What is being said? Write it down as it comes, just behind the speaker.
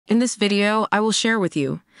In this video, I will share with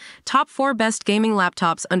you top 4 best gaming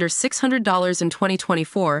laptops under $600 in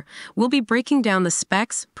 2024. We'll be breaking down the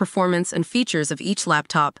specs, performance, and features of each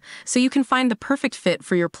laptop so you can find the perfect fit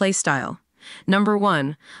for your playstyle. Number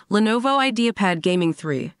 1. Lenovo IdeaPad Gaming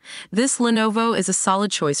 3. This Lenovo is a solid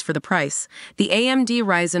choice for the price. The AMD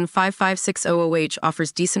Ryzen 5 5600H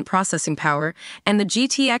offers decent processing power, and the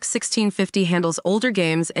GTX 1650 handles older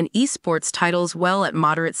games and esports titles well at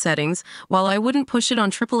moderate settings. While I wouldn't push it on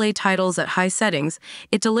AAA titles at high settings,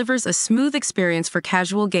 it delivers a smooth experience for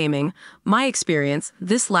casual gaming. My experience,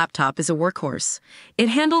 this laptop is a workhorse. It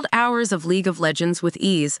handled hours of League of Legends with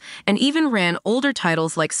ease, and even ran older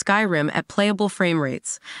titles like Skyrim at playable frame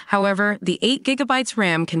rates. However, the 8GB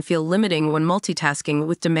RAM can feel limiting when multitasking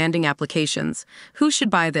with demanding applications. Who should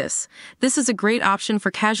buy this? This is a great option for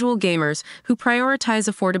casual gamers who prioritize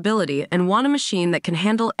affordability and want a machine that can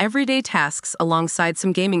handle everyday tasks alongside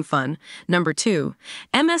some gaming fun. Number 2.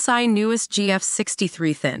 MSI newest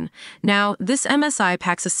GF63 Thin. Now, this MSI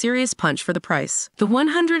packs a serious punch for the price. The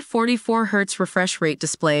 144Hz refresh rate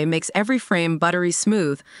display makes every frame buttery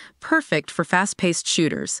smooth, perfect for fast-paced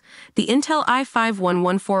shooters. The Intel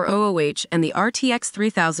i5-11400H and the RTX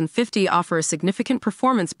 3050 offer a significant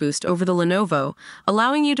performance boost over the Lenovo,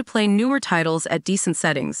 allowing you to play newer titles at decent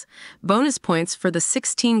settings. Bonus points for the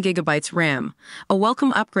 16GB RAM, a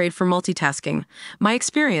welcome upgrade for multitasking. My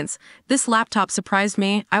experience, this laptop surprised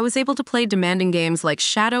me. I was able to play demanding games like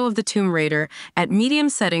Shadow of the Tomb Raider at medium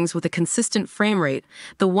settings with a consistent frame rate.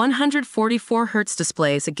 The 144Hz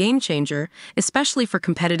display is a game changer, especially for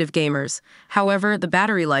competitive gamers. However, the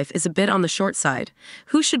battery life is a bit on the short side.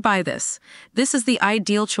 Who should buy this? This is the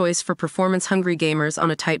ideal choice for performance-hungry gamers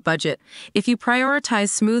on a tight budget. If you prioritize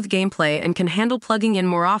smooth gameplay and can handle plugging in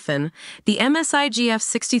more often, the MSI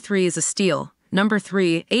GF63 is a steal. Number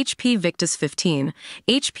 3. HP Victus 15.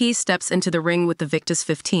 HP steps into the ring with the Victus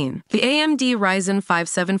 15. The AMD Ryzen 5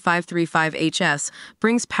 7535HS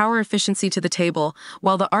brings power efficiency to the table,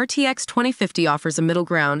 while the RTX 2050 offers a middle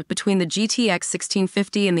ground between the GTX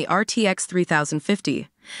 1650 and the RTX 3050.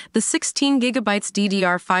 The 16GB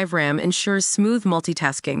DDR5 RAM ensures smooth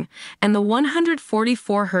multitasking, and the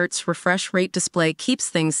 144Hz refresh rate display keeps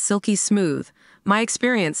things silky smooth. My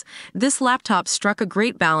experience, this laptop struck a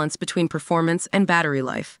great balance between performance and battery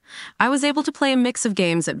life. I was able to play a mix of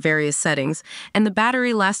games at various settings, and the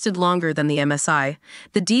battery lasted longer than the MSI.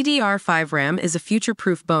 The DDR5 RAM is a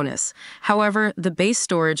future-proof bonus. However, the base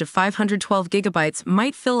storage of 512GB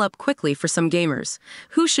might fill up quickly for some gamers.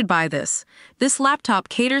 Who should buy this? This laptop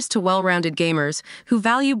caters to well-rounded gamers who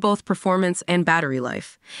value both performance and battery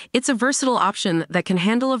life. It's a versatile option that can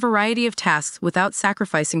handle a variety of tasks without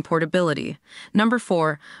sacrificing portability. Number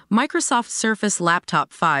 4. Microsoft Surface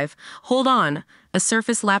Laptop 5. Hold on. A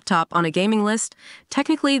Surface laptop on a gaming list?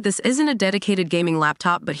 Technically, this isn't a dedicated gaming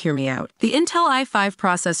laptop, but hear me out. The Intel i5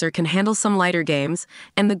 processor can handle some lighter games,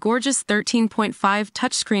 and the gorgeous 13.5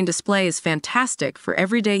 touchscreen display is fantastic for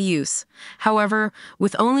everyday use. However,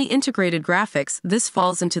 with only integrated graphics, this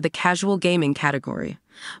falls into the casual gaming category.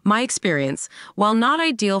 My experience, while not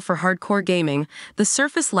ideal for hardcore gaming, the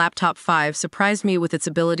Surface Laptop 5 surprised me with its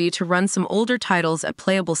ability to run some older titles at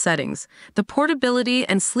playable settings. The portability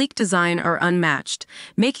and sleek design are unmatched,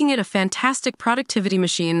 making it a fantastic productivity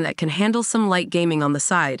machine that can handle some light gaming on the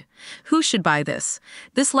side. Who should buy this?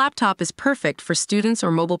 This laptop is perfect for students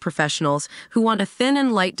or mobile professionals who want a thin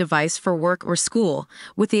and light device for work or school,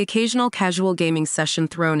 with the occasional casual gaming session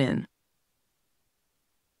thrown in.